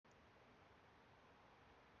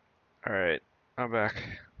Alright, I'm back.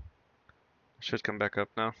 Should come back up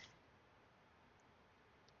now.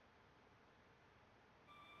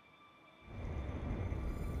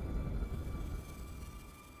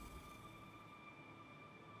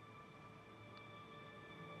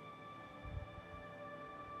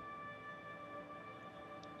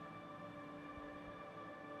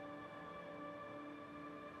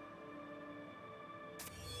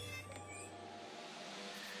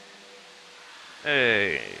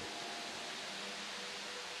 Hey,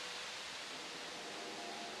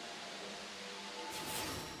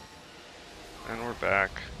 and we're back.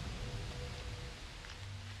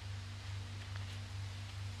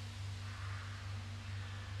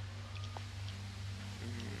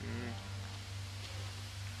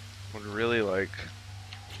 Would really like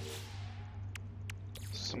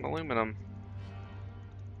some aluminum.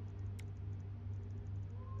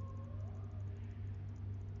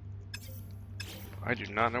 I do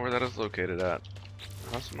not know where that is located at.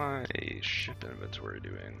 How's my ship inventory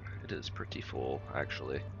doing? It is pretty full,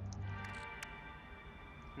 actually.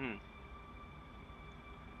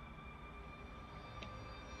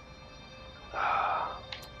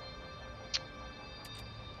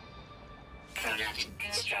 Product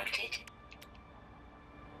constructed.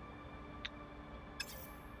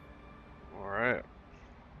 Alright.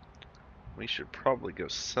 We should probably go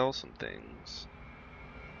sell some things.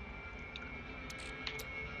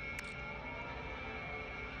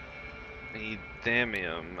 I need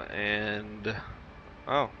thamium and...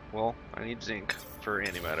 Oh, well, I need zinc for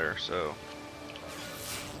antimatter, so...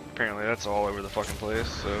 Apparently that's all over the fucking place,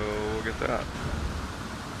 so we'll get that.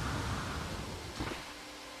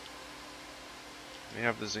 We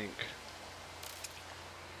have the zinc.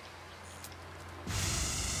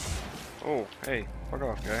 Oh, hey, fuck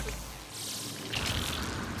off, guy.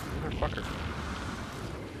 Motherfucker.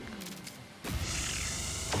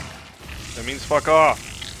 That means fuck off!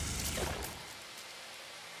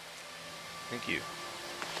 Thank you.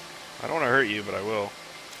 I don't want to hurt you, but I will.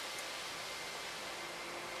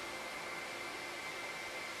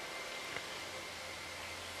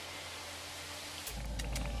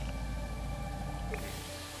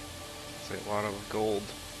 It's a lot of gold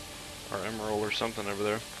or emerald or something over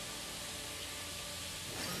there.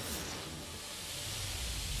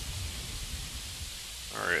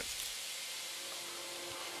 Alright.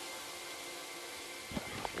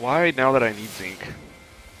 Why, now that I need zinc,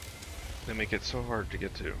 they make it so hard to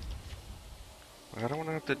get to? I don't want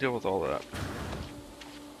to have to deal with all that.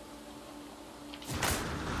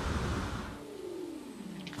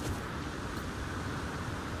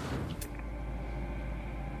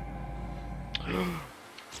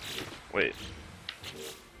 Wait.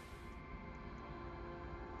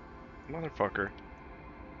 Motherfucker.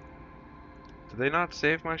 Did they not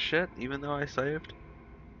save my shit, even though I saved?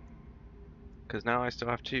 Because now I still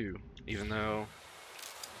have two, even though...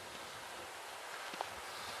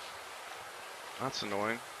 That's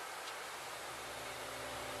annoying.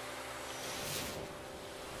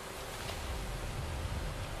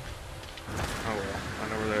 Oh well, I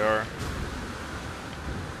know where they are.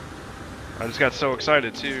 I just got so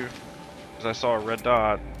excited too, because I saw a red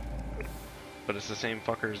dot, but it's the same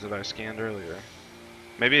fuckers that I scanned earlier.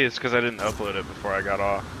 Maybe it's because I didn't upload it before I got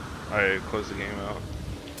off. I closed the game out.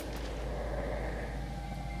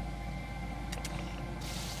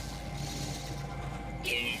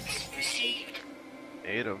 Units received.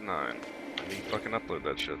 8 of 9. Let me fucking upload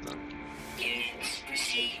that shit then. Units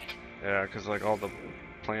received. Yeah, because like all the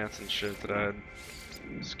plants and shit that I had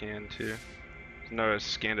scanned too. No, I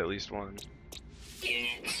scanned at least one.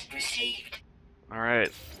 Units received.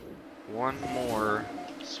 Alright. One more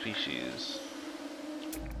species.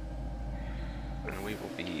 And we will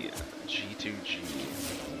be G2G.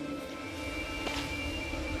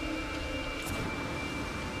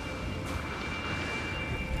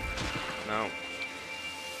 No.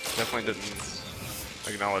 Definitely didn't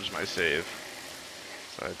acknowledge my save.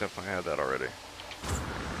 So I definitely had that already.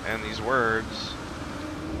 And these words...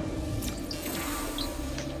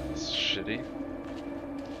 It's shitty.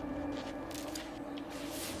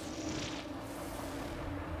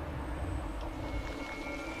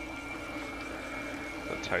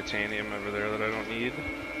 The titanium over there that I don't need.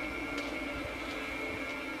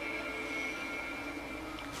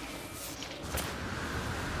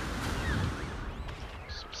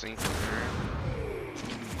 Some zinc in there.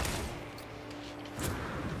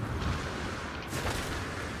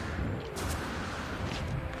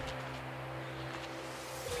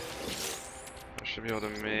 I should be able to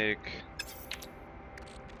make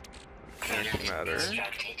antimatter.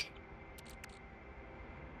 Constructed.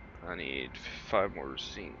 I need 5 more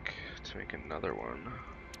zinc to make another one.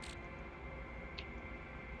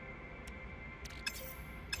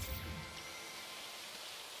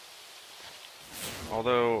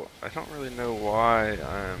 Although, I don't really know why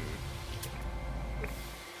I'm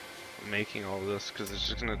making all this, because it's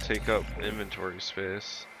just going to take up inventory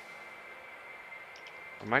space.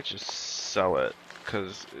 I might just sell it,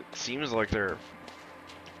 because it seems like they're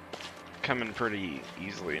coming pretty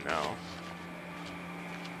easily now.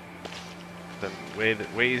 Way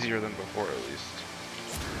easier than before, at least.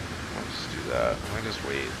 I'll just do that. I might just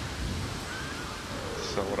wait.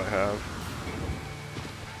 Sell what I have.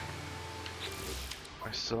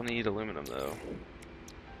 I still need aluminum though,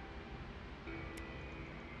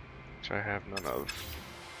 which I have none of.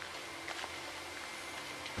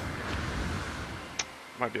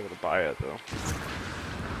 Might be able to buy it though.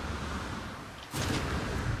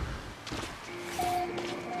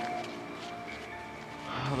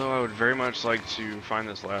 Although I would very much like to find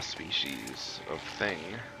this last species of thing.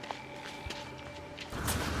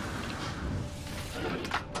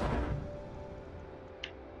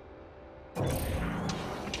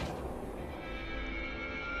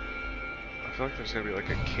 I feel like there's gonna be like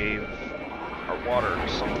a cave or water or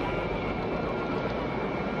something.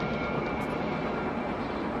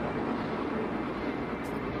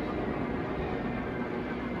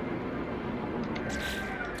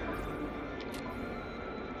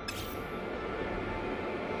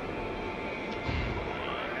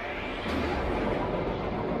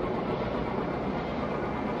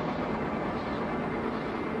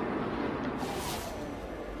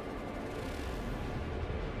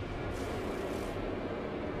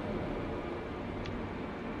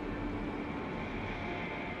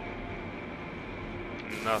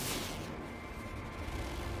 Nothing.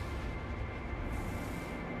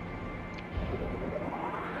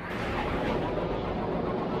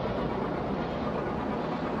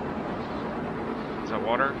 Is that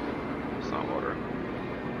water? It's not water.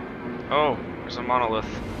 Oh, there's a monolith.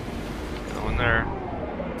 Go in there.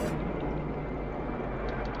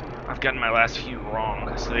 I've gotten my last few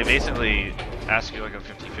wrong. So they basically ask you like a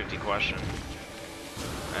 50-50 question.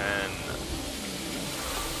 And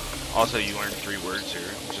also you learn 3 words here,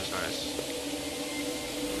 which is nice.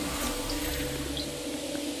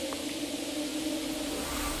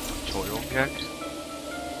 Toil check?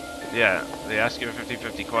 Yeah, they ask you a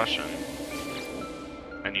 50-50 question.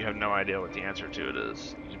 And you have no idea what the answer to it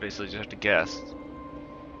is. You basically just have to guess.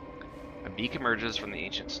 A beak emerges from the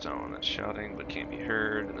ancient stone. It's shouting but can't be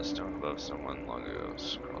heard, and the stone above someone long ago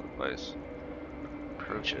scrawled advice.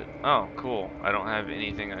 Approach it. Oh, cool. I don't have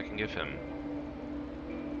anything I can give him.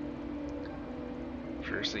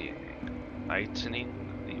 Fiercely lightening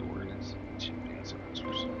the words.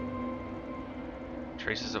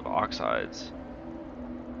 Traces of oxides.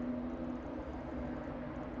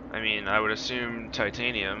 I mean, I would assume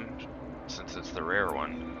titanium, since it's the rare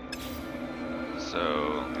one.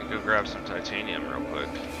 So, let me go grab some titanium real quick.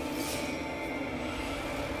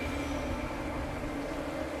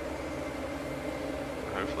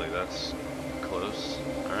 Hopefully that's close.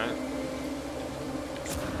 Alright.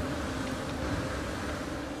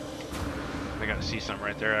 I think I see some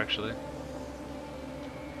right there, actually.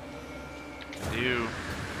 I do.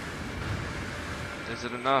 Is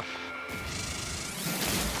it enough?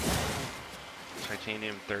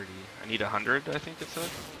 Titanium 30. I need 100, I think it said.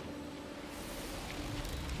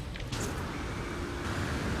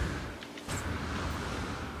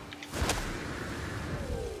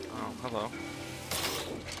 Oh, hello.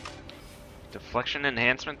 Deflection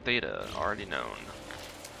enhancement theta, already known.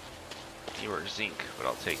 You are zinc, but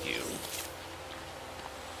I'll take you.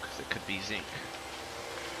 Because it could be zinc.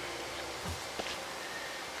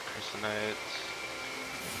 Crystalite.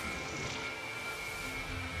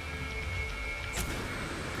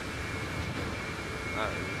 That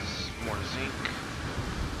is more zinc.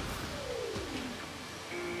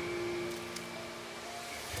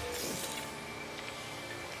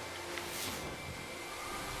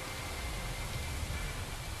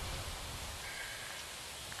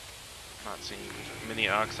 Not seeing many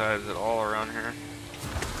oxides at all around here.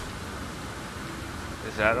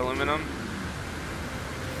 Is that aluminum?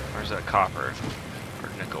 Or is that copper? Or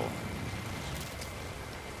nickel?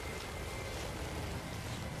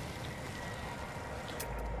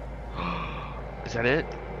 Is that it?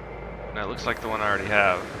 No, it looks like the one I already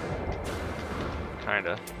have.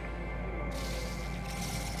 Kinda.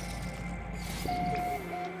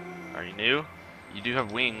 Are you new? You do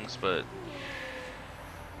have wings, but...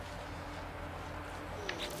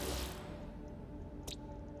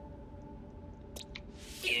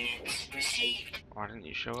 Units received. Why didn't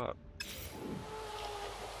you show up?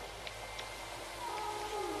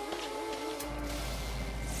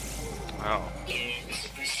 Oh. Units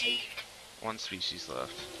received. 1 species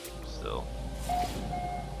left. Still.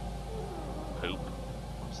 Poop.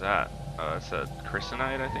 that? It said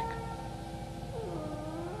Chrysanite, I think.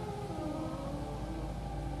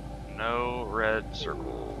 No red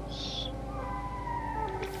circles.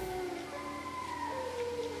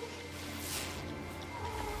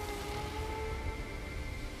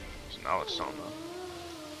 It's knowledge stone though.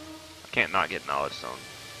 I can't not get knowledge stone.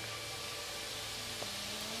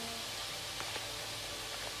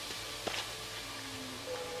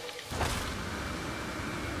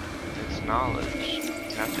 It's knowledge.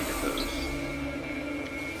 You have to get those.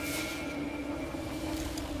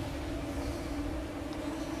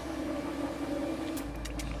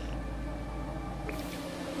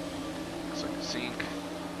 Looks like zinc.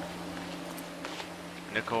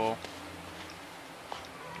 Nickel.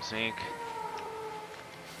 Zinc.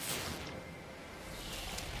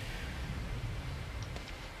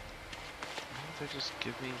 Why don't they just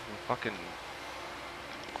give me the fucking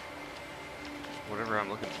whatever I'm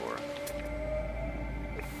looking for?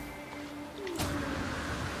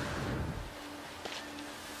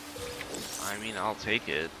 I mean, I'll take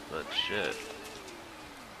it, but shit.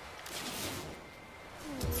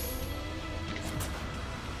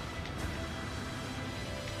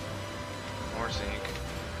 More zinc.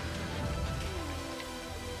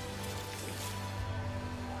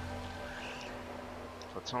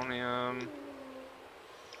 Plutonium.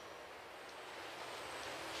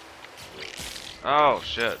 Oh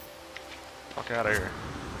shit. Fuck out of here.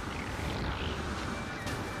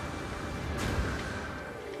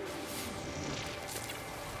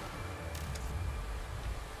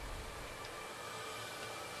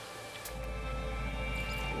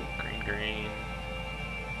 Green, green.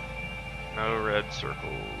 No red circles.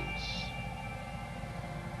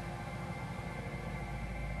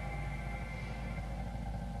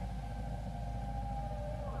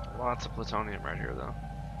 Lots of plutonium right here though.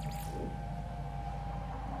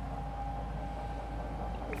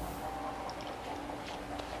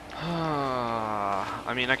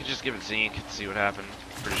 I mean, I could just give it zinc and see what happened.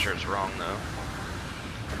 Pretty sure it's wrong though.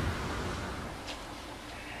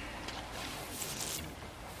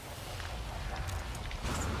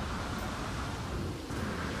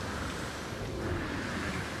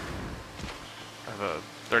 I have a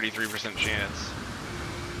 33% chance.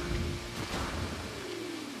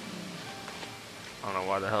 I don't know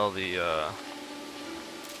why the hell the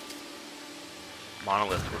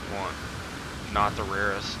monolith would want not the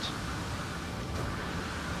rarest.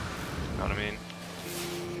 Know what I mean?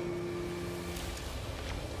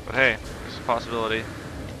 But hey, there's a possibility.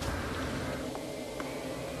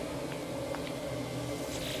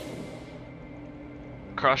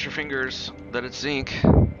 Cross your fingers that it's zinc.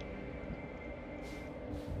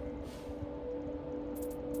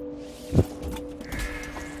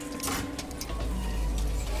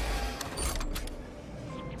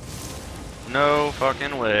 No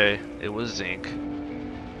fucking way. It was zinc.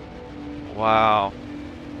 Wow.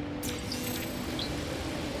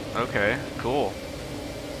 Okay, cool.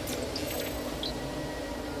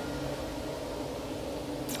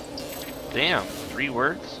 Damn, 3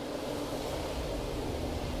 words?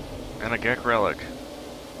 And a Gek relic.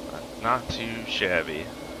 Not too shabby.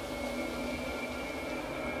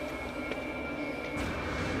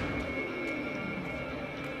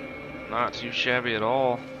 Not too shabby at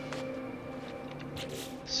all.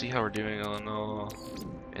 Let's see how we're doing on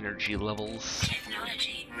energy levels.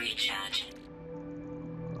 Technology recharge.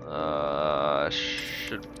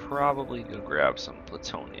 Should probably go grab some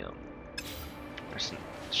plutonium. There's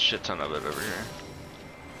a shit ton of it over here.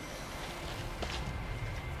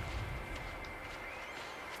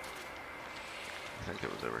 I think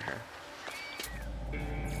it was over here.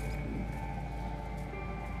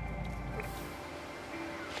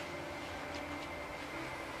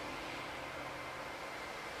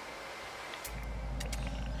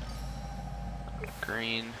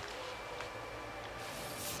 Green.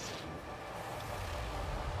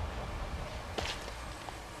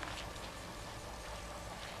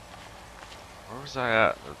 Where was I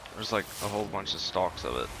at? There's like a whole bunch of stalks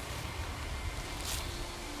of it.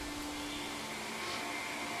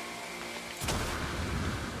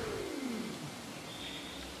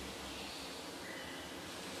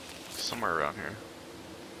 Somewhere around here.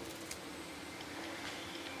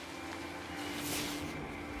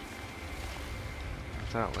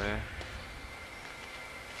 That way.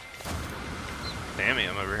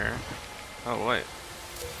 Damium over here. Oh wait.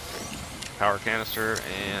 Power canister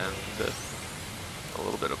and a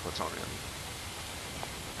little bit of plutonium.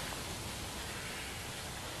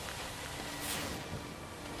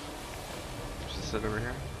 Is this it over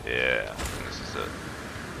here? Yeah, this is it.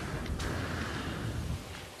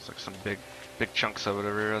 It's like some big chunks of it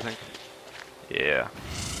over here, I think. Yeah.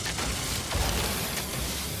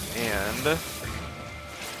 And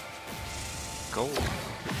gold.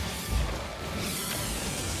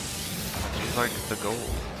 Do you like the gold?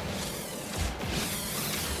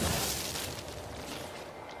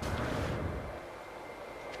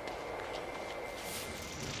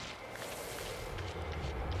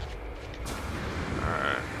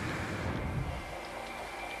 Alright.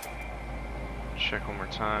 Check one more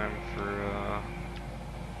time for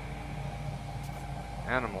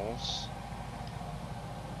animals.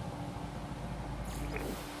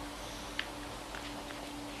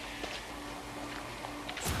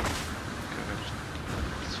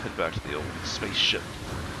 Let's head back to the old spaceship.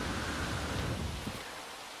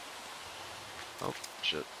 Oh,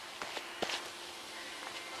 shit.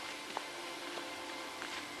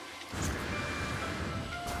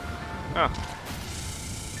 Ah.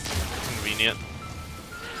 Convenient.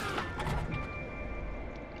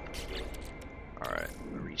 Alright,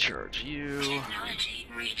 recharge you. Technology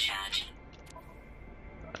recharge.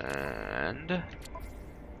 And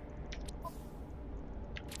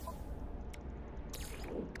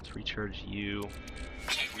let's recharge you.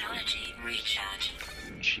 Technology recharge.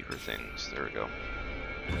 Cheaper things. There we go.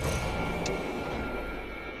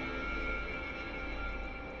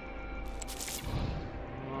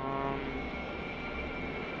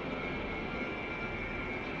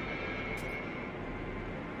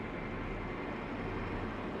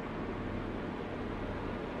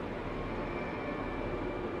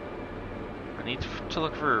 I need to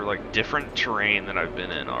look for like different terrain than I've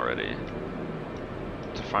been in already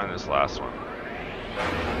to find this last one.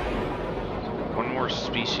 One more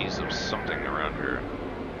species of something around here.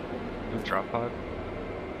 No drop pod.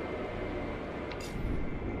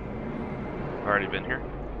 Already been here?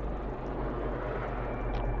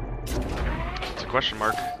 It's a question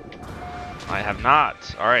mark. I have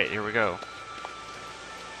not. Alright, here we go.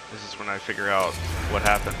 This is when I figure out what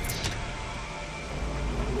happens.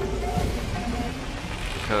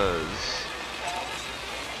 Because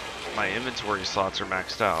my inventory slots are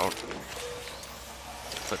maxed out.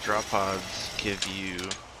 But drop pods give you...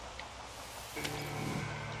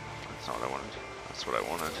 That's not what I wanted. That's what I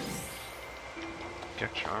wanted.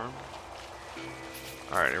 Get charm.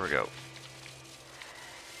 Alright, here we go.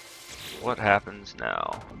 What happens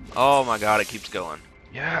now? Oh my god, it keeps going.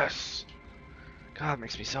 Yes! God, it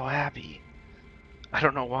makes me so happy. I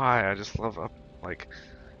don't know why, I just love like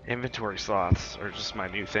inventory slots are just my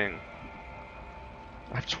new thing.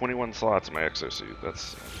 I have 21 slots in my exosuit.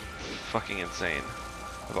 That's fucking insane.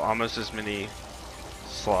 I have almost as many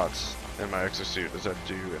slots in my exosuit as I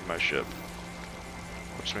do in my ship,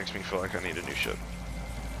 which makes me feel like I need a new ship.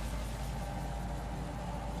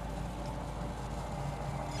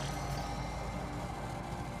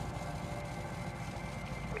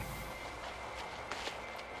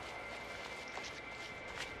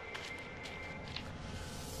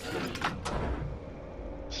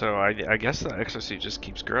 So I guess the exosuit just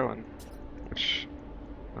keeps growing, which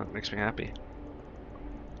makes me happy.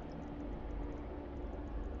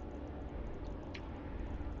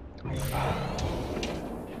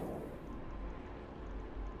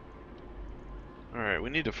 Alright, we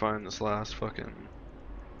need to find this last fucking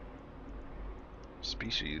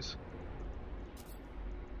species.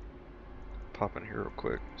 Pop in here real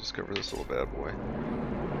quick, discover this little bad boy.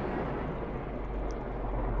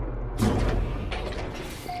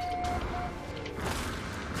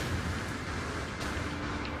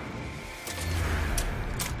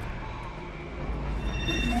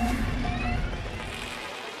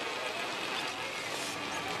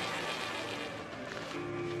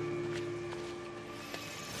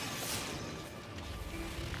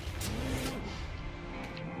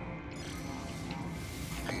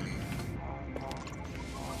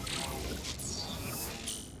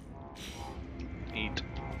 Eat.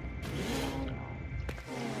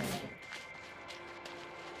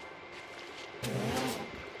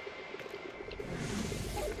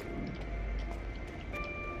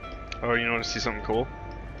 Oh, you want to see something cool?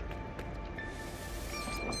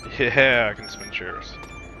 Yeah, I can spin chairs.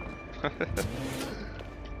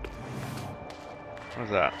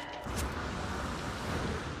 What's that?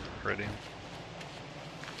 Ready?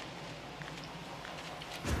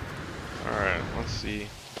 Alright, let's see.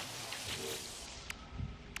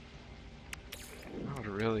 I would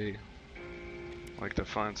really like to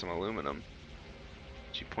find some aluminum.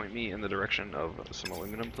 Could you point me in the direction of some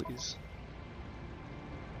aluminum, please?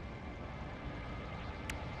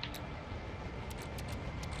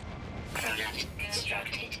 Product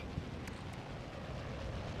constructed.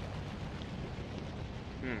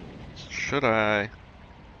 Should I?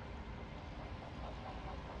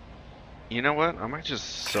 You know what? I might just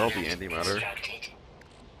sell the Current antimatter. constructed.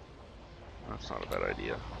 That's not a bad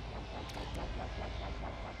idea.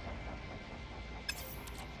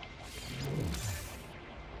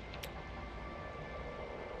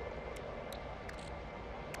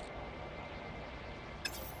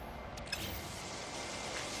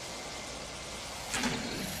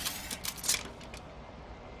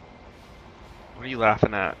 What are you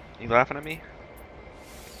laughing at? You laughing at me?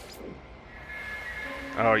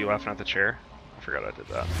 Oh, are you laughing at the chair? I forgot I did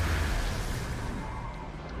that.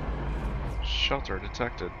 Shelter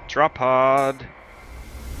detected. Drop pod!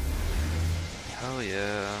 Hell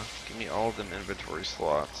yeah. Give me all them inventory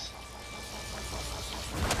slots.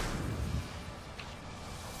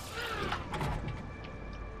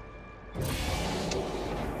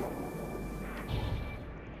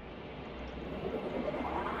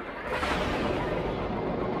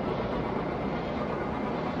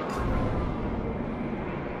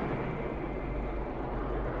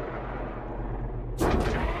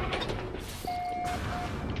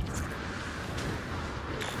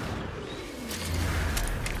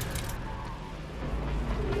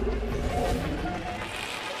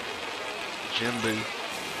 Jimbo.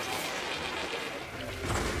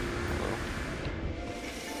 Hello.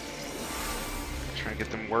 Trying to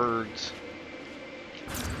get them words.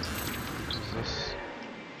 What is this?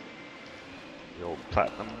 The old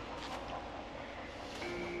platinum.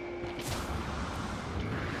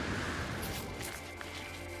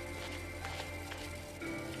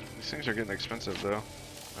 These things are getting expensive though.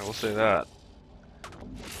 I will say that.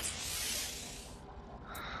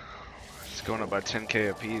 It's going up by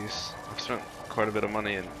 10k a piece. I've spent quite a bit of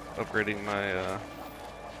money in upgrading my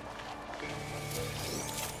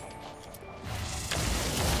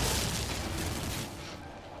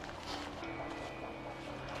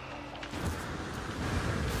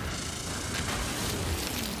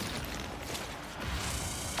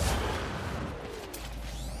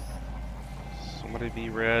somebody be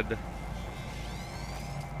red.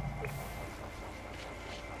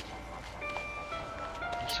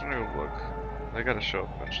 I'm just gonna go look. They gotta show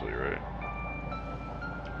up eventually, right?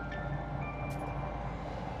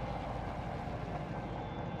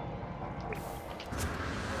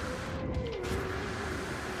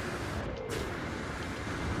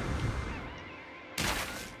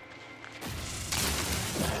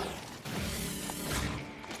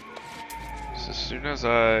 So as soon as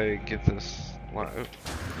I get this line,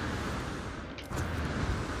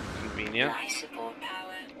 convenient. Life support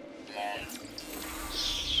power low.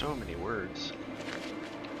 So many words.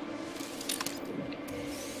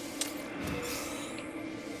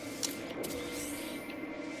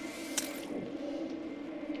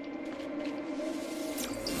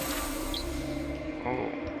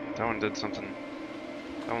 Oh, that one did something.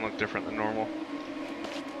 That one looked different than normal.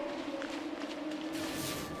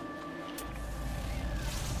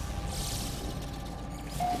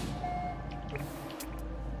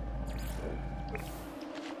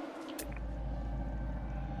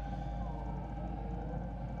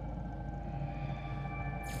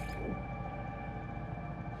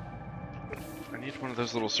 I need one of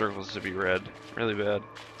those little circles to be red. Really bad.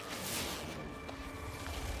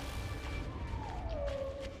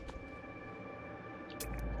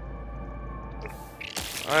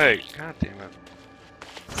 Alright, god damn it.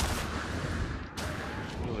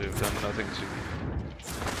 Really have done nothing to me.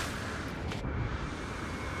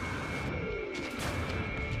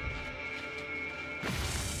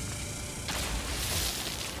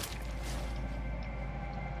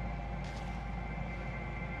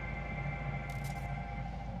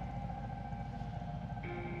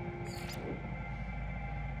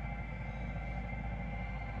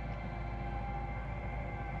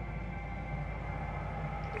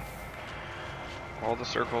 All the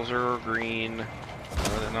circles are green.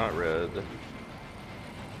 No, they're not red.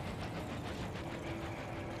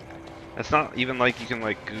 It's not even like you can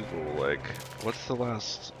like Google like, what's the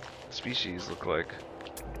last species look like?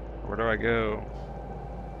 Where do I go?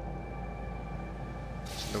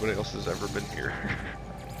 Nobody else has ever been here.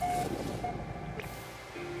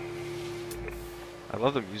 I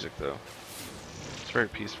love the music though. It's very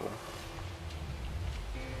peaceful.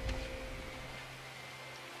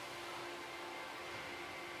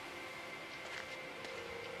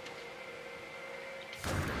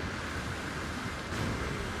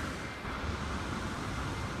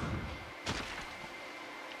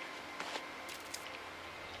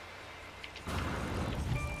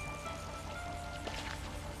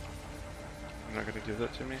 You're not gonna give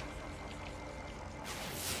that to me?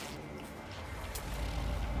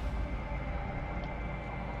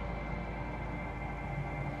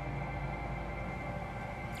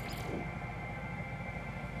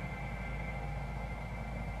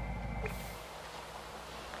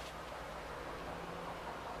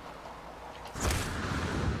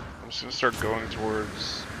 just gonna start going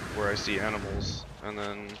towards where I see animals, and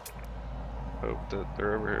then hope that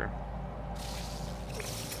they're over here.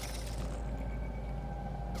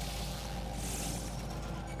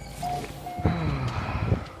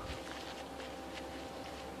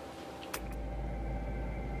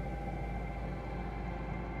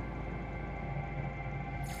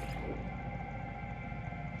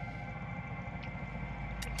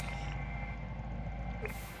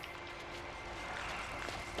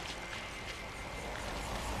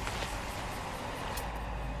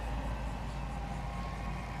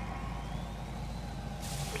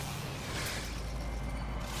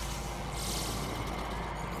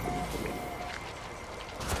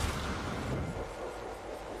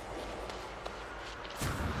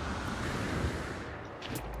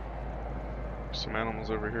 Some animals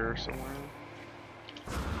over here somewhere.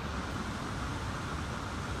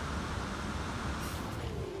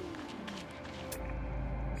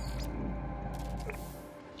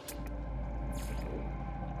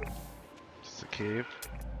 This is a cave.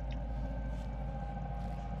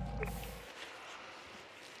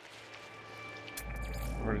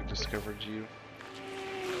 Already discovered you.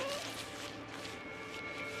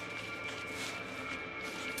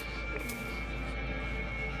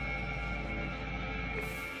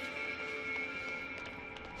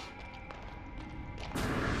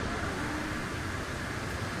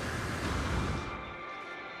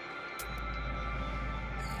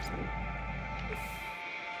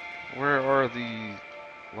 Where are the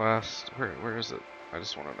last? Where is it? I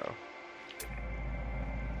just want to know.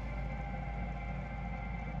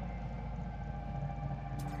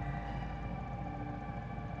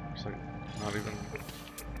 It's like not even.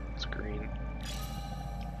 It's green.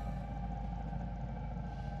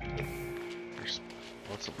 There's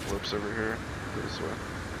lots of blips over here. Go this way.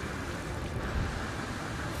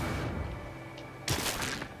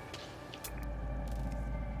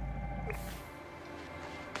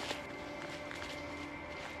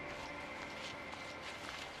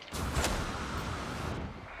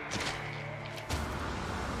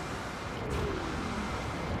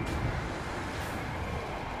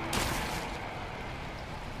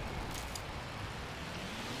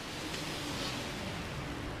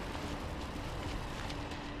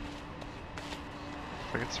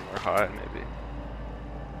 If I get somewhere high, maybe.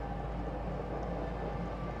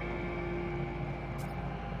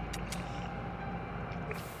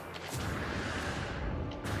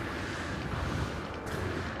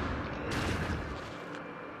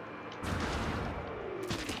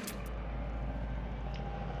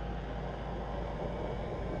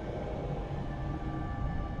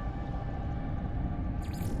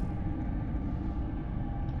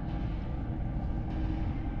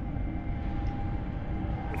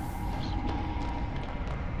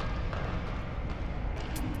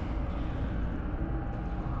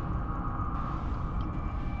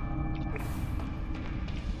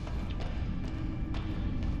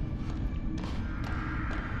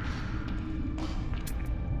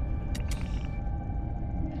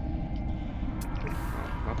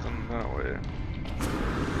 Nothing that way.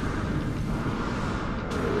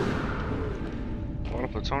 A lot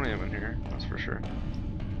of plutonium in here, that's for sure.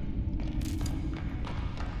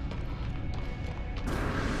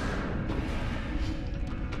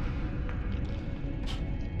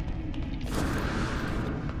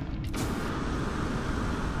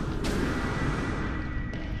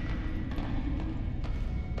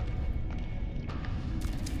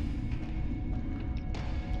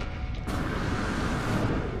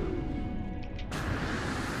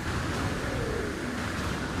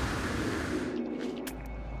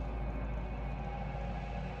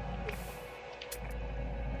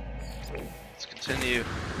 Let's continue.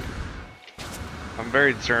 I'm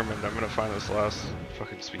very determined I'm gonna find this last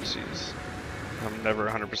fucking species. I'm never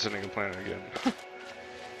 100%ing a planet again.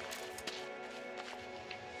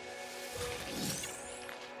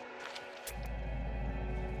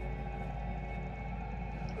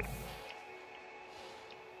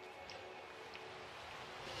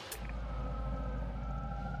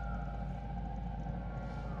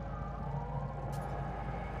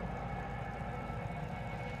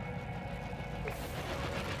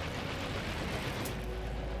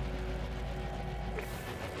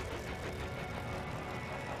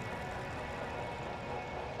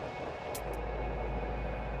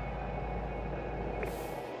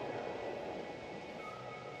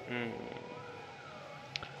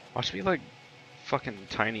 Watch me like fucking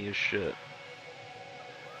tiny as shit.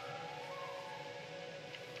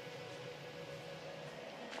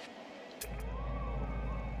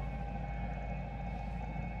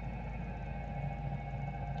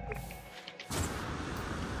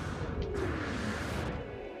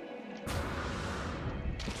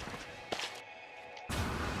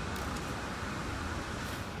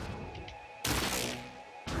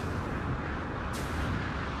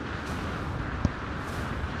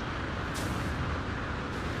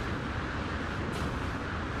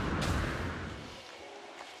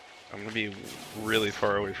 gonna be really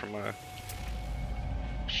far away from my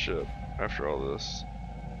ship after all this.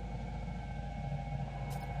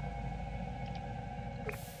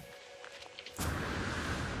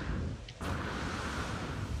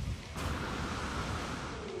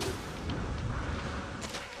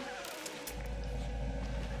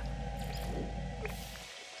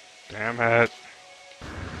 Damn it.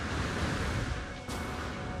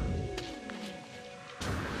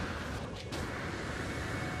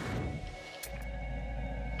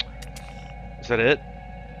 Is that it?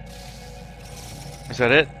 Is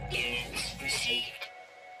that it? Units received.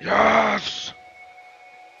 Yes!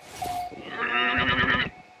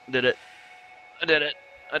 Did it. I did it.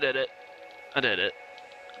 I did it. I did it.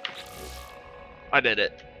 I did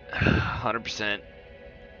it. 100%.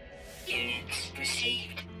 Units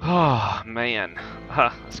received. Oh, man.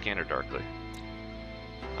 Ha, a scanner darkly.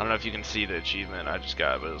 I don't know if you can see the achievement I just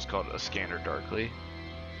got, but it was called a scanner darkly.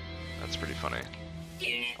 That's pretty funny.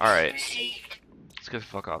 Units Alright. received. Let's get the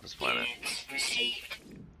fuck off this planet. Units received.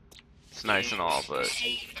 It's nice and all, but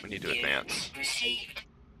Received. we need to advance. Units received.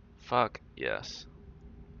 Fuck yes.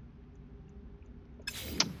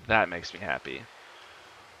 That makes me happy.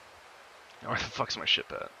 Where the fuck's my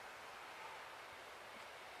ship at?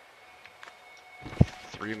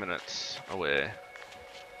 3 minutes away.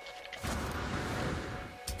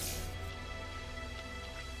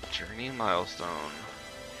 Journey milestone.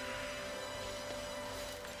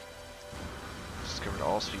 Discovered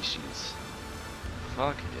all species.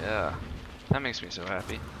 Fuck yeah. That makes me so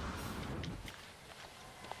happy.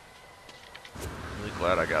 Really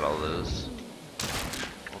glad I got all those.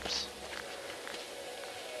 Oops.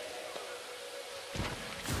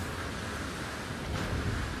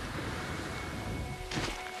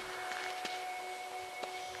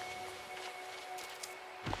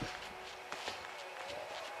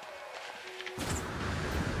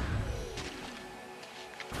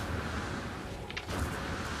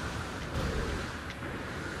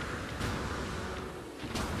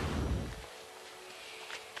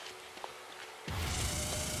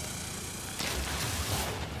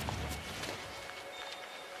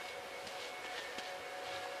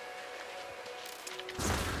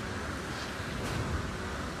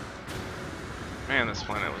 Man, this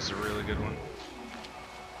planet was a really good one.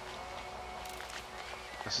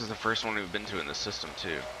 This is the first one we've been to in this system too.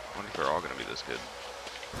 I wonder if they're all gonna be this good.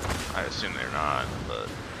 I assume they're not, but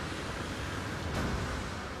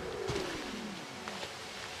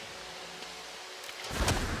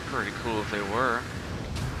pretty cool if they were.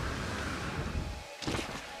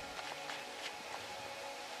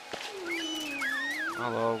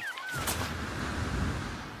 Hello.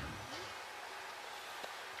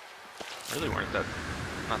 Really weren't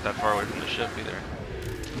not that far away from the ship either.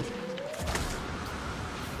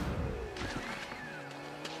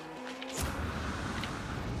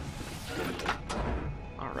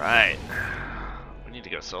 Alright. We need to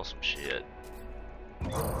go sell some shit.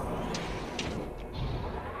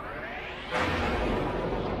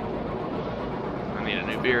 I need a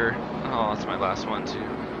new beer. Oh, that's my last one too.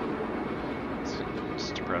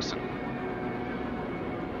 It's depressing.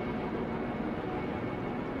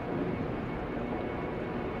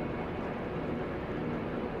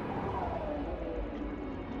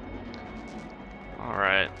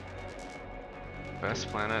 Alright. Best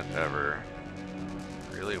planet ever.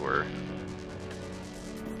 Really were.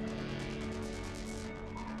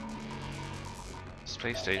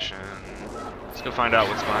 Space station. Let's go find out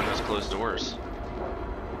what's behind those closed doors.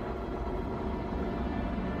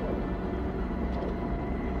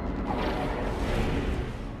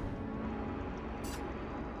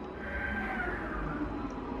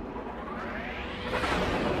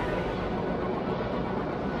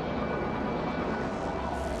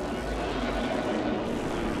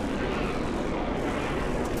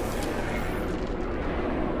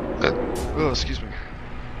 Oh, excuse me.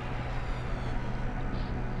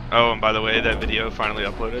 Oh, and by the way, that video finally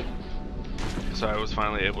uploaded. So I was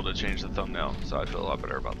finally able to change the thumbnail, so I feel a lot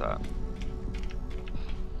better about that.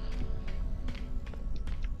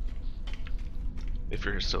 If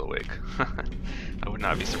you're still awake. I would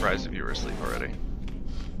not be surprised if you were asleep already.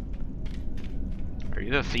 Are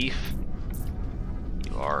you the thief?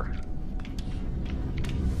 You are.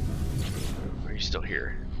 Or are you still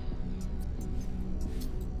here?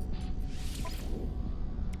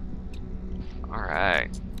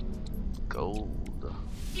 Alright. Gold.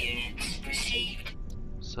 Units received.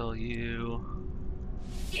 Sell you.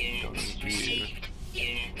 Don't Units need you. received.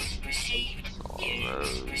 Units received. Sell all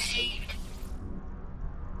Units those. received.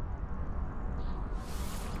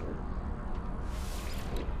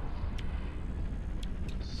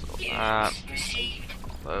 Sell that. Units received.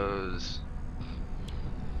 Those.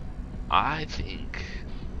 I think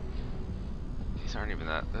these aren't even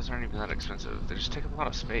that. Those aren't even that expensive. They just take up a lot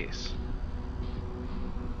of space.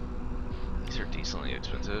 These are decently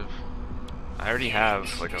expensive. I already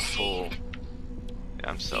have like a full. Yeah,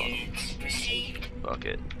 I'm selling them. Units received.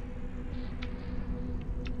 Bucket.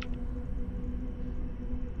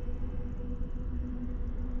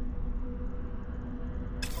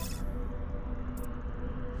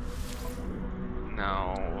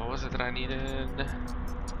 No, what was it that I needed?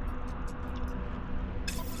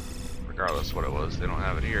 Regardless what it was, they don't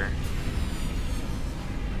have it here.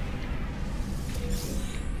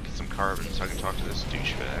 Get some carbon so I can talk to this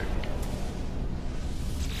douchebag.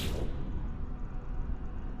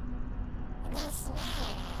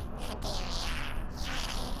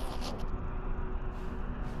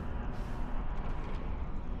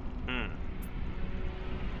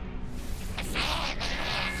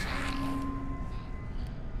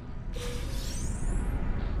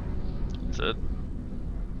 That's it.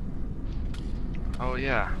 Oh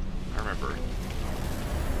yeah, I remember.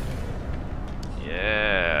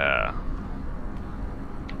 Yeah.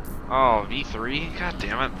 Oh, V3? God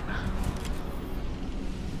damn it.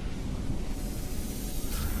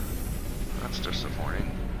 That's disappointing.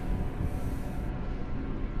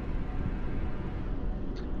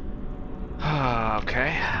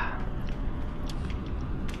 Okay.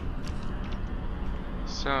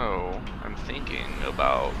 So, I'm thinking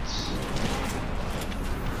about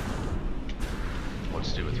what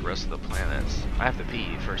to do with the rest of the planets. I have to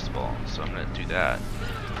pee, first of all, so I'm gonna do that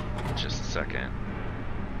in just a second.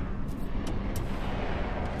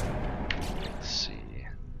 Let's see.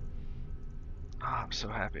 Oh, I'm so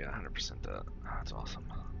happy I 100% that. Oh, that's awesome.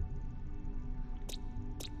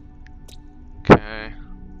 Okay.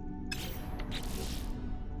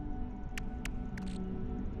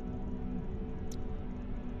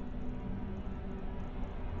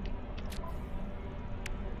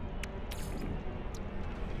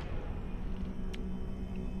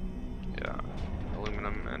 Yeah,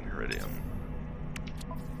 aluminum and iridium.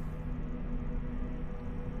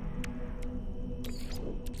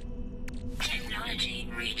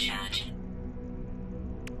 Technology recharge.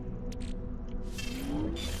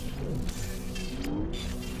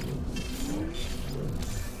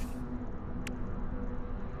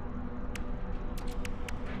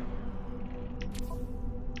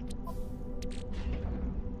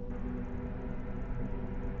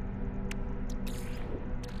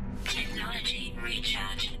 Technology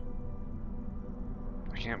recharge.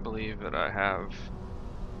 I can't believe that I have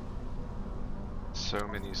so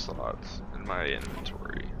many slots in my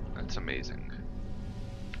inventory. That's amazing.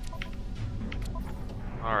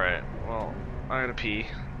 Alright, well, I gotta pee.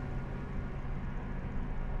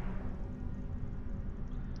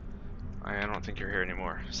 I don't think you're here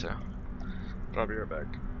anymore, so. But I'll be right back.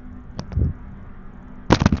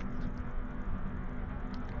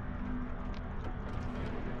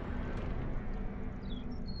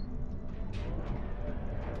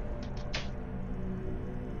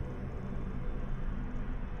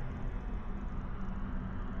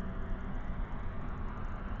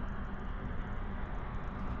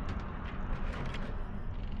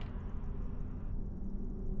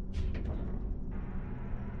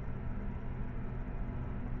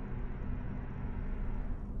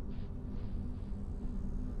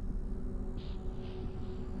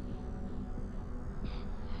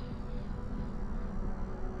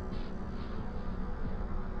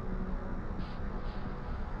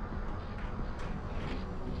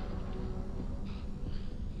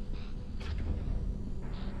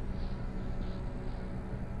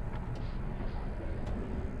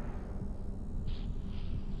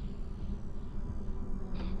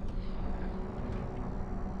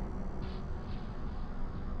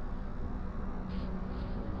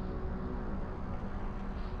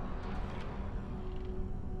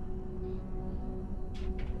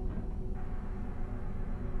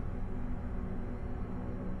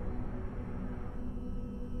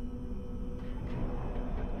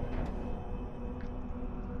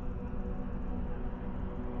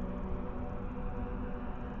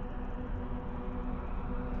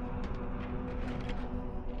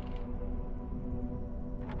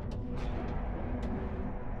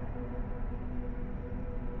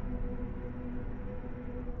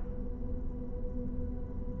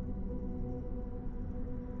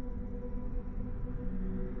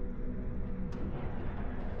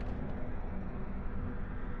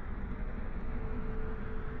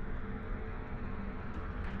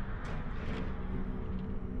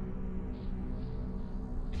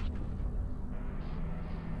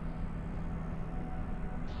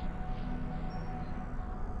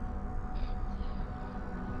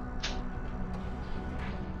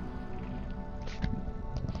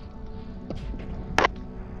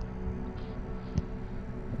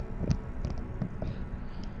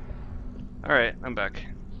 Alright, I'm back.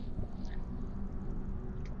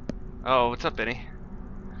 Oh, what's up, Benny?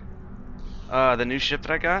 The new ship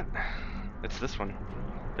that I got? It's this one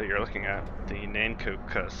that you're looking at. The Nankook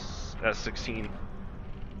S16.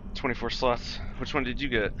 24 slots. Which one did you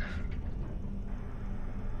get?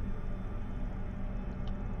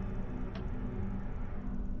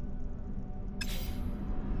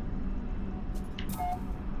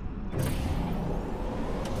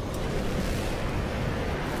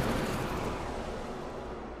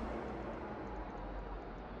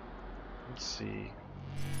 Let's see.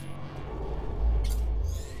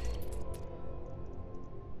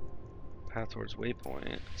 Path towards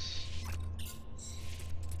waypoints.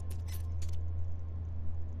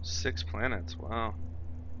 6 planets, wow.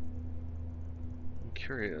 I'm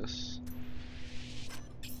curious.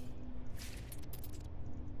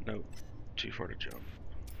 Nope, too far to jump.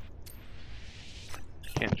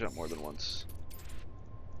 Can't jump more than once.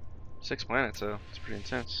 6 planets though, it's pretty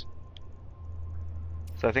intense.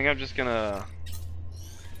 So I think I'm just gonna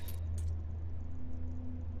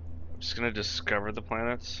discover the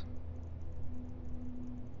planets.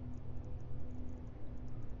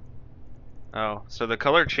 Oh, so the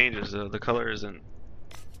color changes though. The color isn't.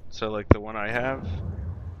 So like the one I have,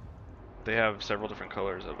 they have several different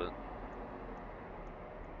colors of it.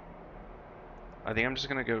 I think I'm just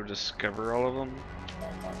gonna go discover all of them.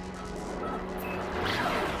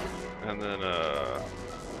 And then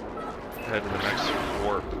head to the next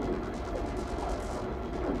warp.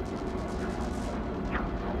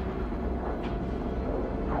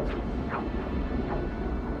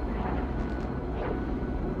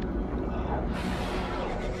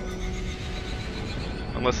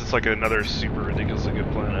 Unless it's like another super ridiculously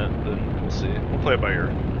good planet, then we'll see. We'll play it by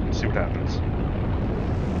ear, see what happens.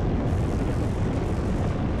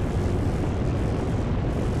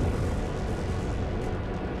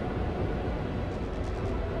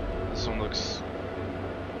 This one looks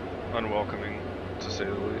unwelcoming, to say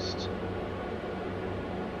the least.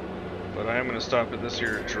 But I am going to stop at this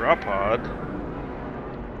here drop pod.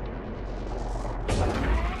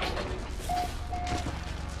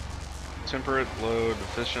 Temperate, load,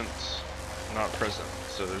 efficient, not present.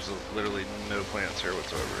 So there's literally no plants here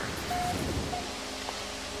whatsoever.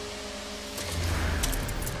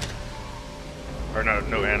 Or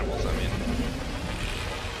no animals, I mean.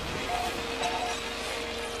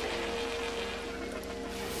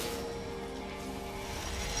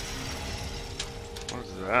 What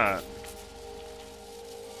is that?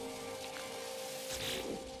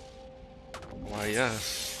 Why,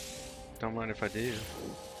 yes. Don't mind if I do.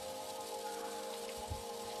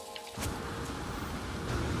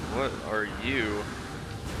 What are you?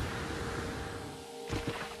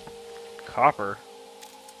 Copper.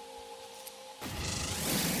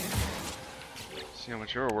 See how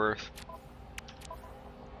much you're worth.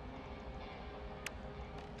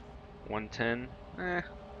 110? Eh.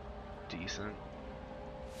 Decent.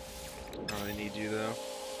 Don't really need you though.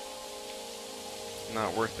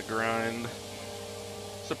 Not worth the grind.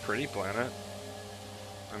 It's a pretty planet.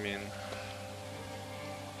 I mean,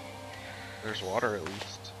 there's water at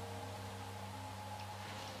least.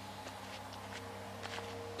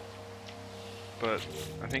 But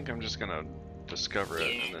I think I'm just gonna discover it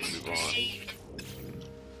and then move on.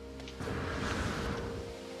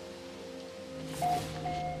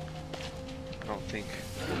 I don't think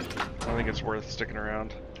it's worth sticking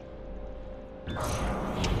around.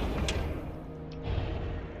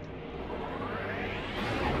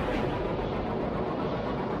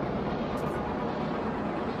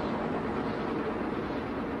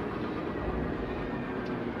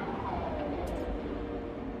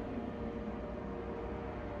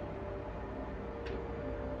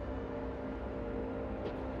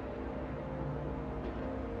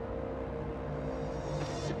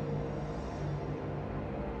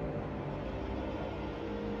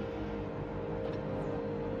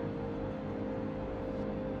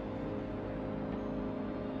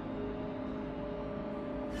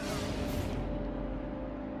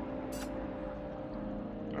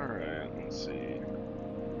 Alright, let's see.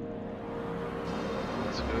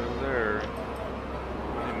 Let's go there.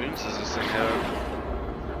 How many moons does this thing have?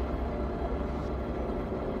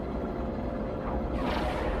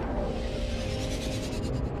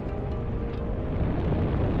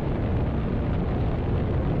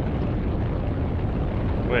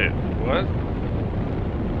 Wait, what?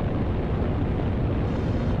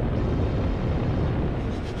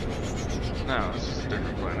 No, this is a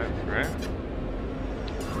different planet, right?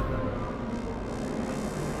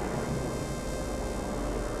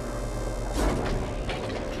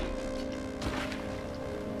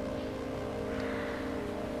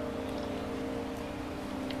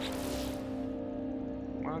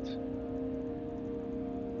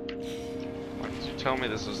 tell me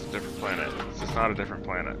this is a different planet. This is not a different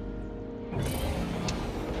planet.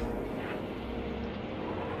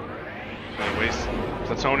 I waste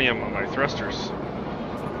plutonium on my thrusters.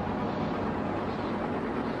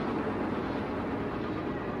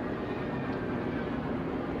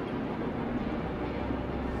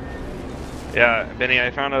 Yeah, Benny,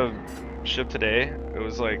 I found a ship today. It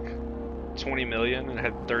was like 20 million and it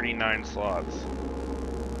had 39 slots.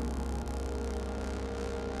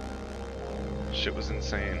 Shit was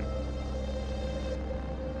insane.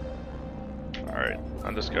 Alright,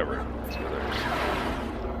 undiscovered. Let's go there.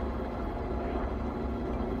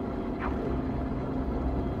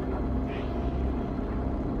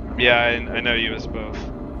 Yeah, I know you as both.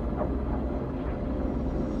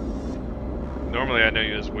 Normally I know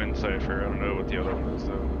you as Wind Cipher. I don't know what the other one is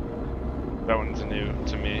though. That one's new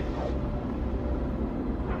to me.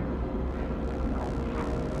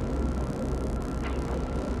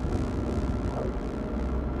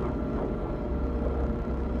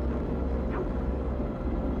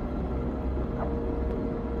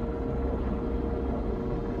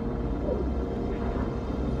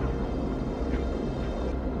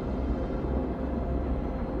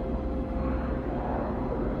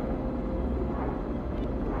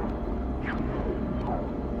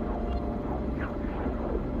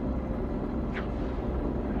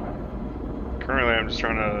 Currently I'm just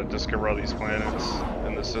trying to discover all these planets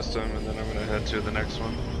in the system and then I'm going to head to the next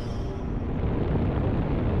one.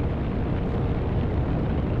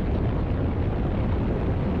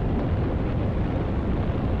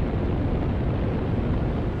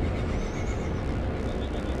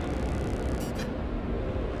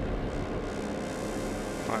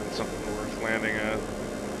 Find something worth landing at.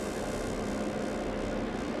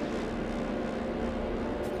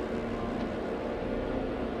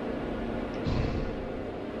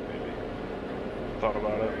 Thought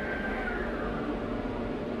about it.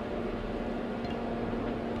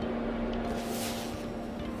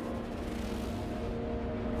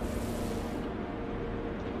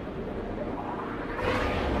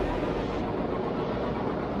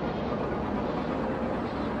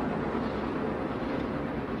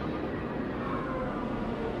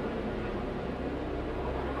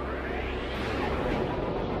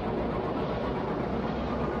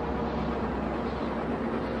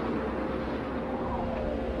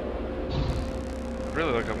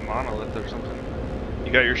 Really like a monolith or something.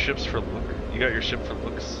 You got your ships for look. You got your ship for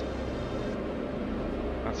looks.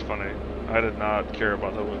 That's funny. I did not care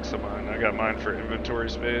about the looks of mine. I got mine for inventory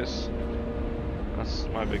space. That's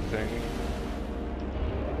my big thing.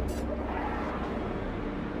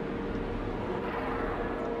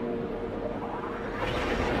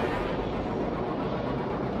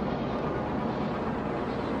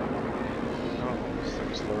 Oh, this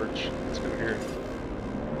thing's large. Let's go here.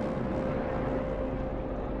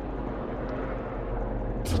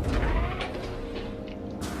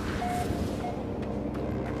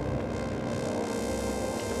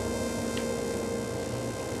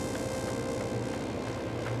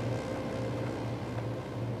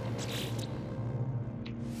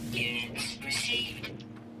 Units received.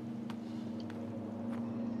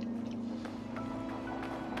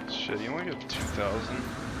 Shit, you only get 2,000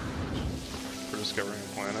 for discovering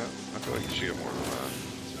a planet? I feel like you should get more than that.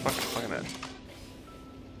 It's a fucking planet.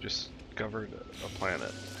 Just discovered a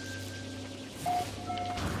planet.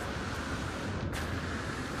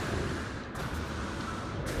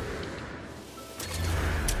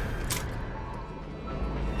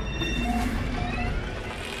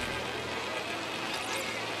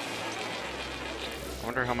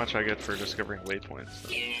 I wonder how much I get for discovering waypoints.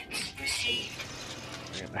 Units received.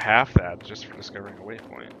 I get half that just for discovering a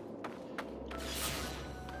waypoint.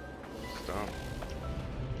 It's dumb.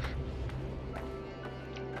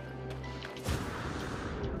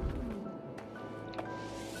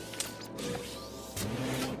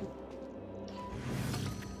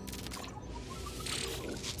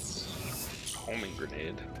 Homing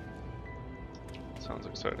grenade. Sounds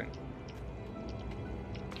exciting.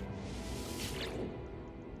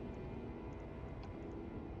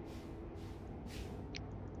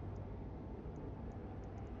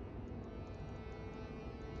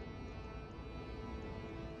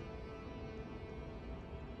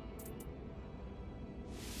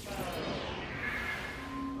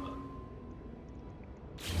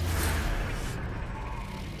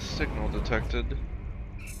 Signal detected.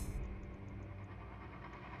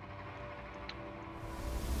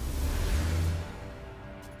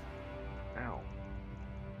 Ow.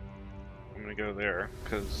 I'm gonna go there,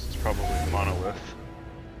 because it's probably a monolith.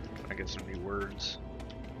 I get some new words.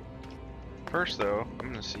 First though, I'm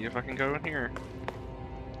gonna see if I can go in here.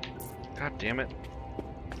 God damn it.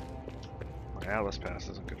 Alice Pass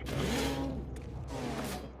isn't good enough.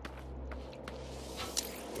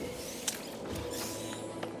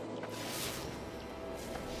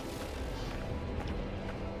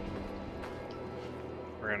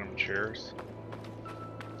 Random chairs.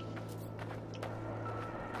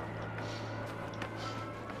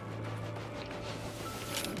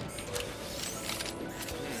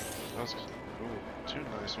 That's, ooh, 2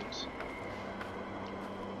 nice ones.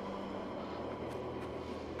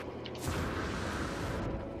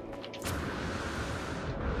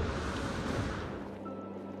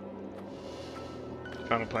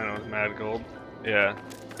 Found a planet with mad gold. Yeah,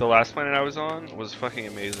 the last planet I was on was fucking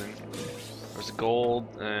amazing. There was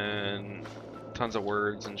gold and tons of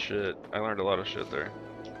words and shit. I learned a lot of shit there.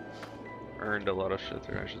 Earned a lot of shit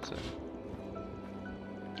there, I should say.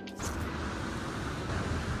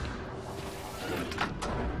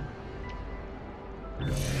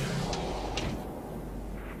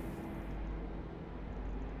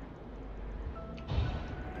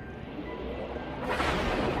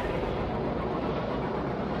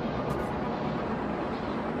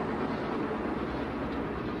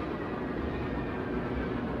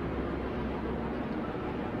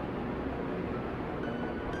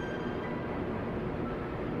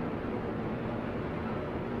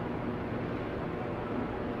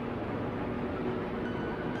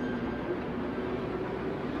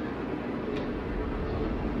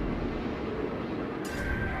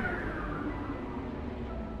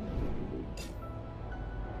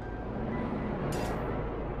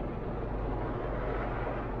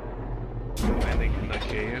 Landing in the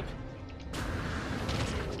cave.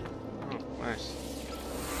 Oh, nice.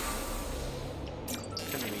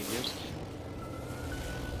 Convenient.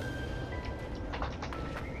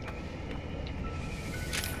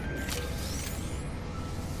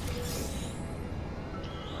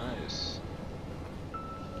 Nice.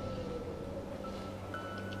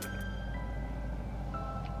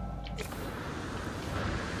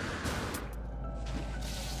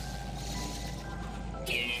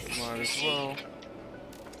 Might as well.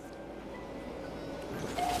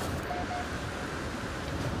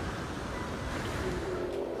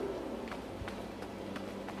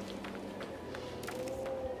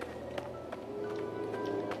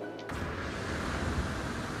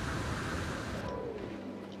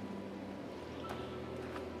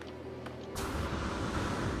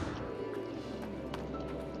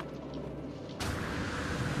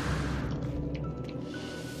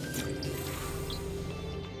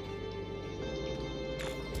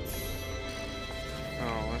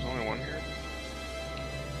 Oh, there's only one here.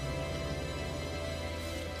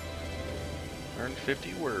 Earned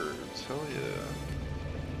 50 words. Hell yeah.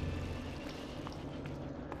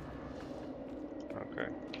 Okay.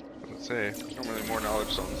 I was gonna say, there's not really more knowledge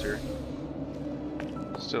zones here.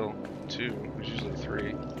 Still 2. There's usually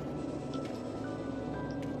 3.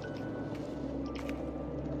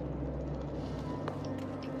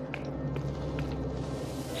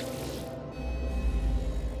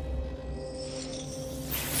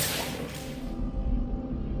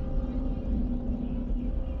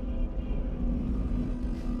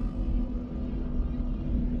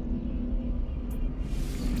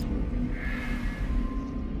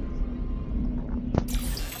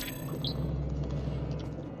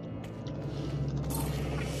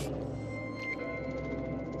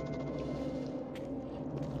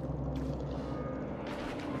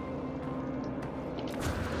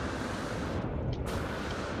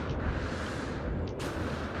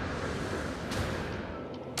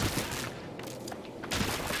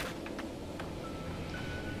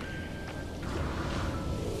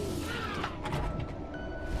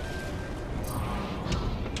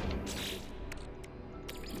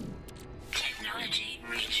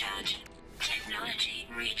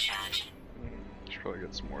 Should probably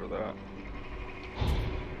get some more of that.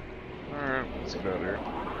 Alright, let's get out of here.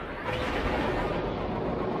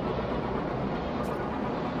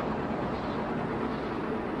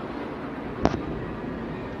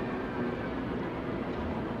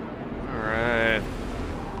 Alright.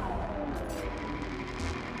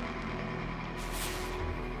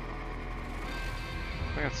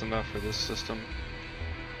 I think that's enough for this system.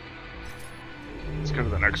 Let's go to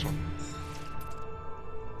the next one.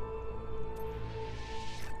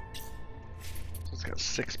 So it's got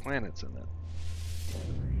 6 planets in it.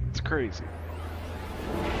 It's crazy.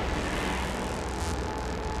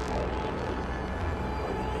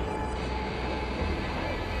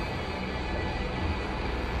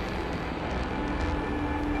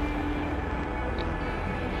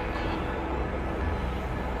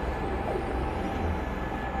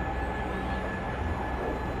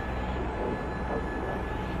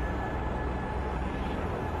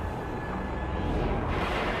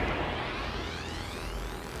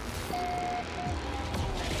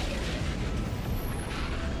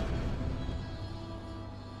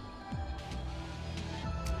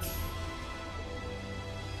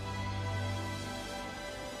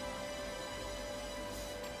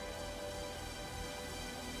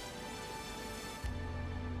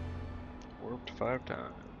 warped 5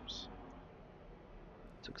 times.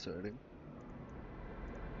 It's exciting.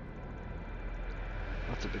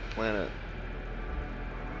 That's a big planet.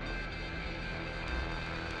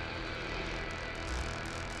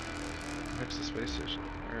 Next to the space station.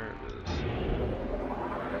 There it is.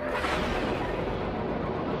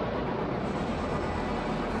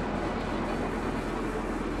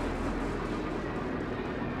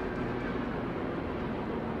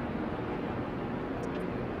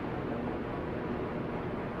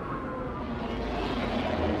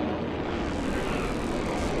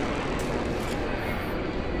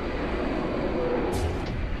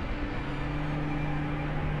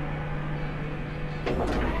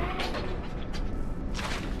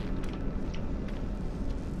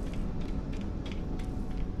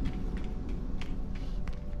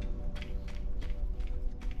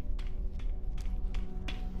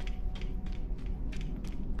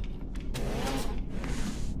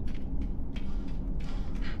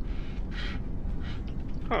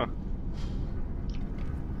 Huh.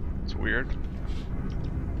 It's weird.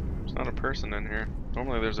 There's not a person in here.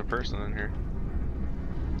 Normally there's a person in here.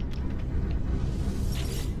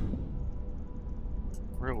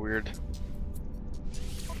 Real weird.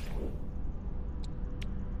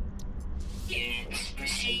 Units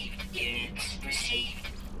received. Units received.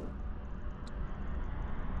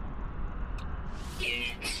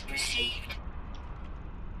 Units received.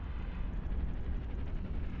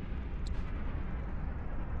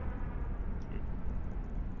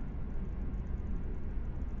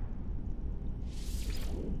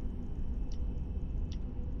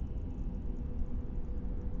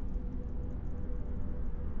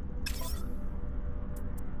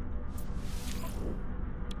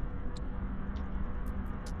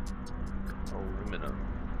 Aluminum.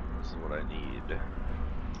 This is what I need.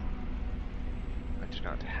 I do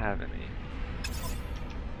not have any.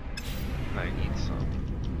 And I need some.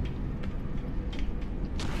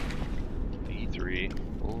 E3.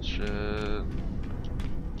 Bullshit.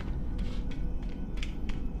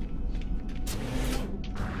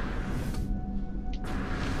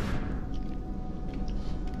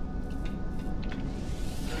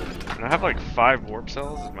 And I have like 5 warp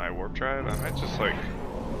cells in my warp drive. I might just like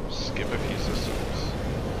skip a few systems.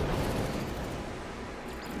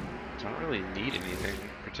 Don't really need anything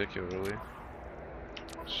particularly.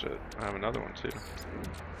 Shit, I have another one too.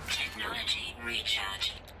 Technology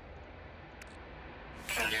recharge.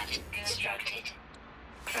 Product constructed.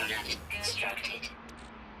 Product constructed.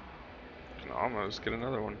 Can almost get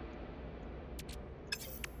another one.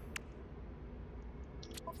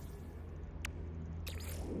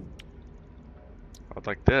 I'd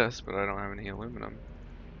like this, but I don't have any aluminum.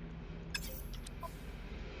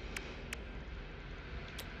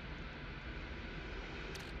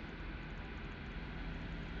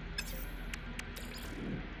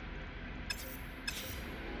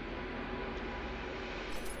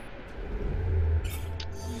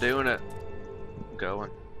 I'm doing it. I'm going.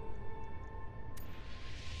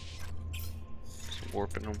 Just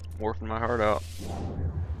warping my heart out.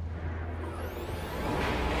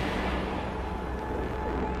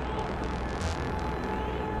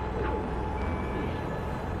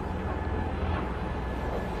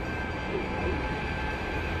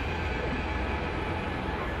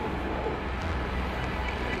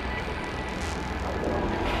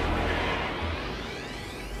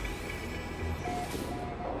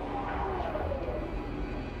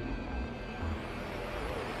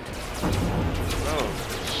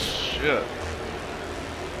 Shit.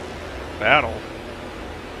 Battle.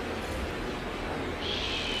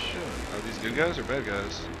 Shit. Are these good guys or bad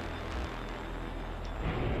guys?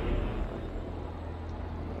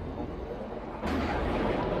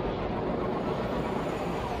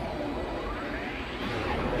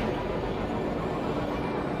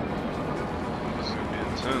 This is gonna be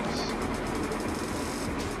intense.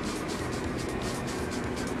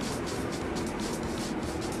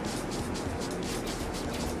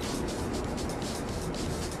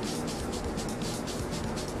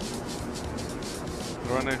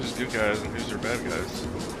 How do I know who's good guys and who's their bad guys?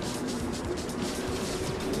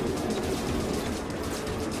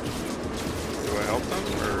 Do I help them,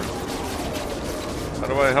 or how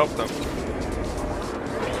do I help them?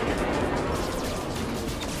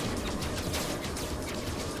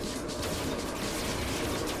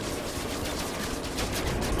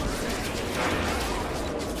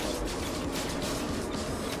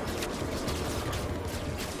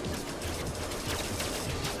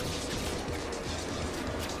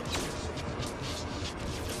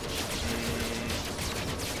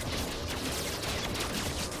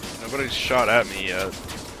 Nobody's shot at me yet.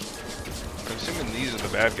 I'm assuming these are the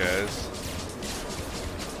bad guys.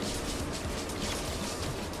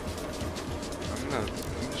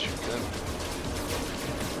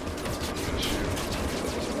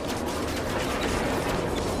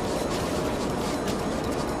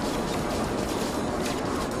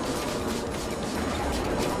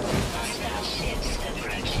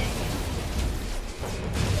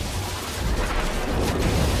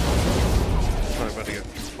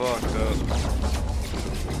 fucked up.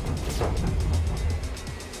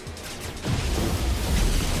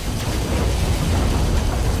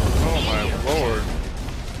 Oh my lord.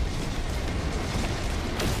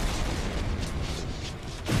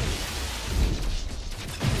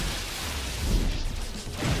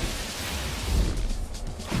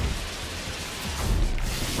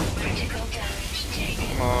 Critical damage taken.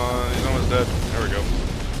 Come on, he's almost dead. There we go.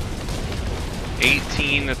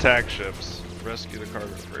 18 attack ships. Rescue the cargo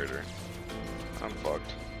freighter. I'm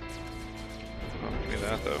fucked. Oh, give me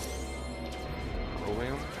that though.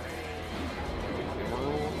 Chromium?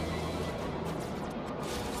 Emerald?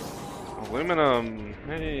 Aluminum!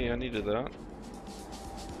 Hey, I needed that.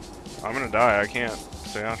 I'm gonna die, I can't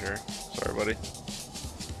stay out here. Sorry, buddy.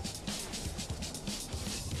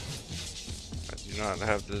 I do not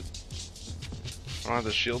have the... I don't have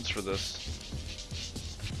the shields for this.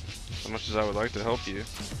 As much as I would like to help you.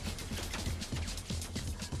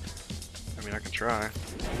 I mean, I can try. I'm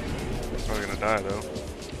probably gonna die though.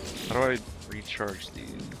 How do I recharge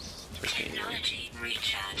these? Titanium. Technology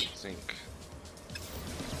recharge. Zinc.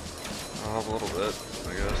 I'll have a little bit,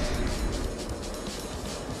 I guess.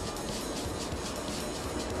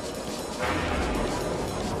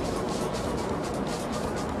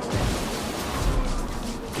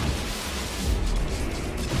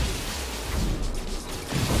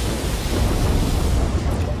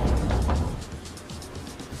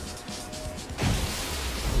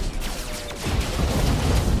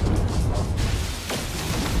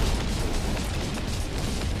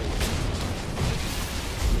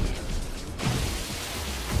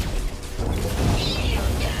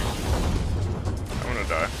 Shield down. I'm gonna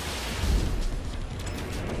die.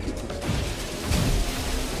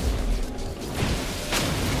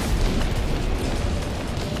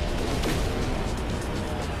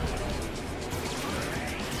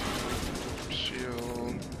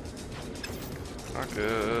 Shield. Not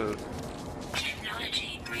good.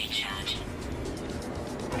 Technology recharge.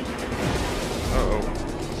 Uh-oh.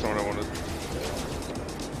 That's not what I wanted.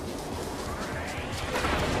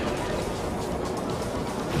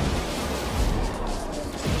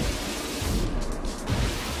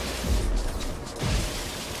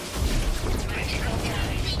 Critical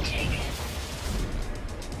damage taken.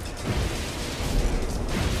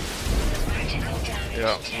 Critical damage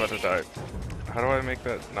Yeah, I'm taken. about to die. How do I make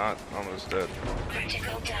that not almost dead?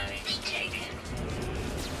 Critical damage taken.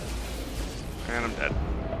 And I'm dead.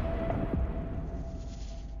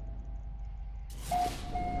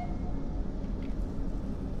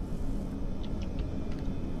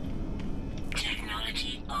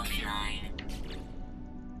 Technology offline.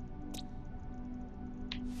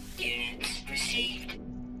 Units received.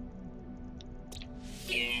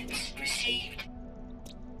 Units received.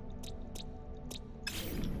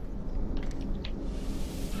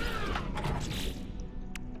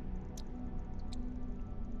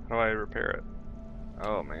 How do I repair it?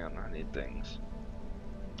 Oh man, I need things.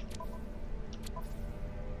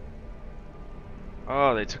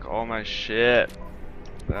 Oh, they took all my shit.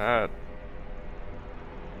 That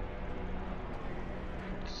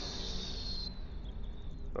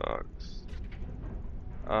sucks.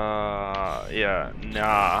 Yeah,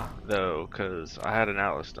 nah, though, cause I had an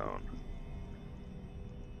Atlas Stone.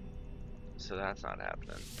 So that's not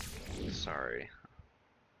happening. Sorry.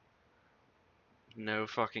 No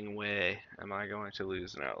fucking way am I going to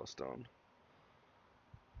lose an Atlas Stone.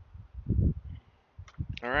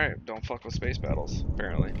 Alright, don't fuck with space battles,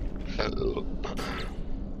 apparently.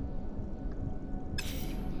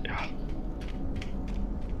 Yeah.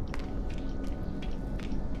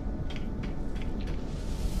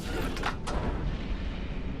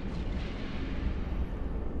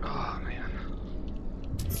 Oh man.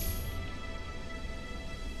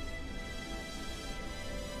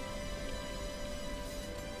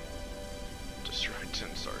 Destroyed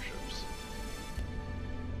 10 starships.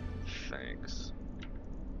 Thanks.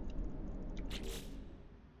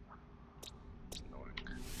 It's annoying.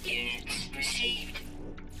 Units received.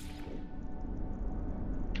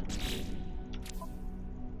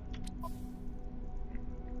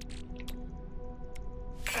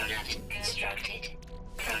 Product constructed.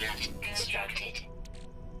 Product constructed.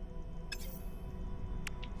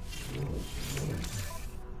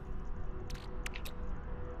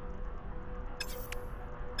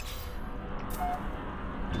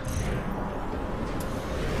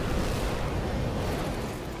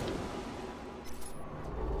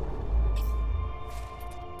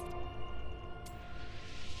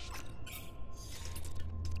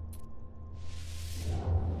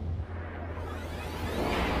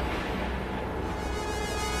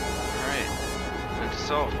 Alright. Note to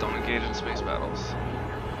self, don't engage in space battles.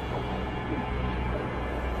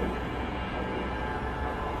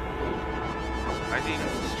 I ain't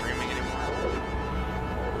streaming anymore.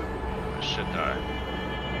 I should die.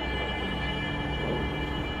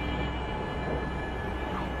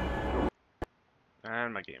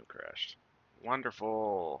 And my game crashed.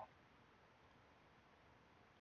 Wonderful.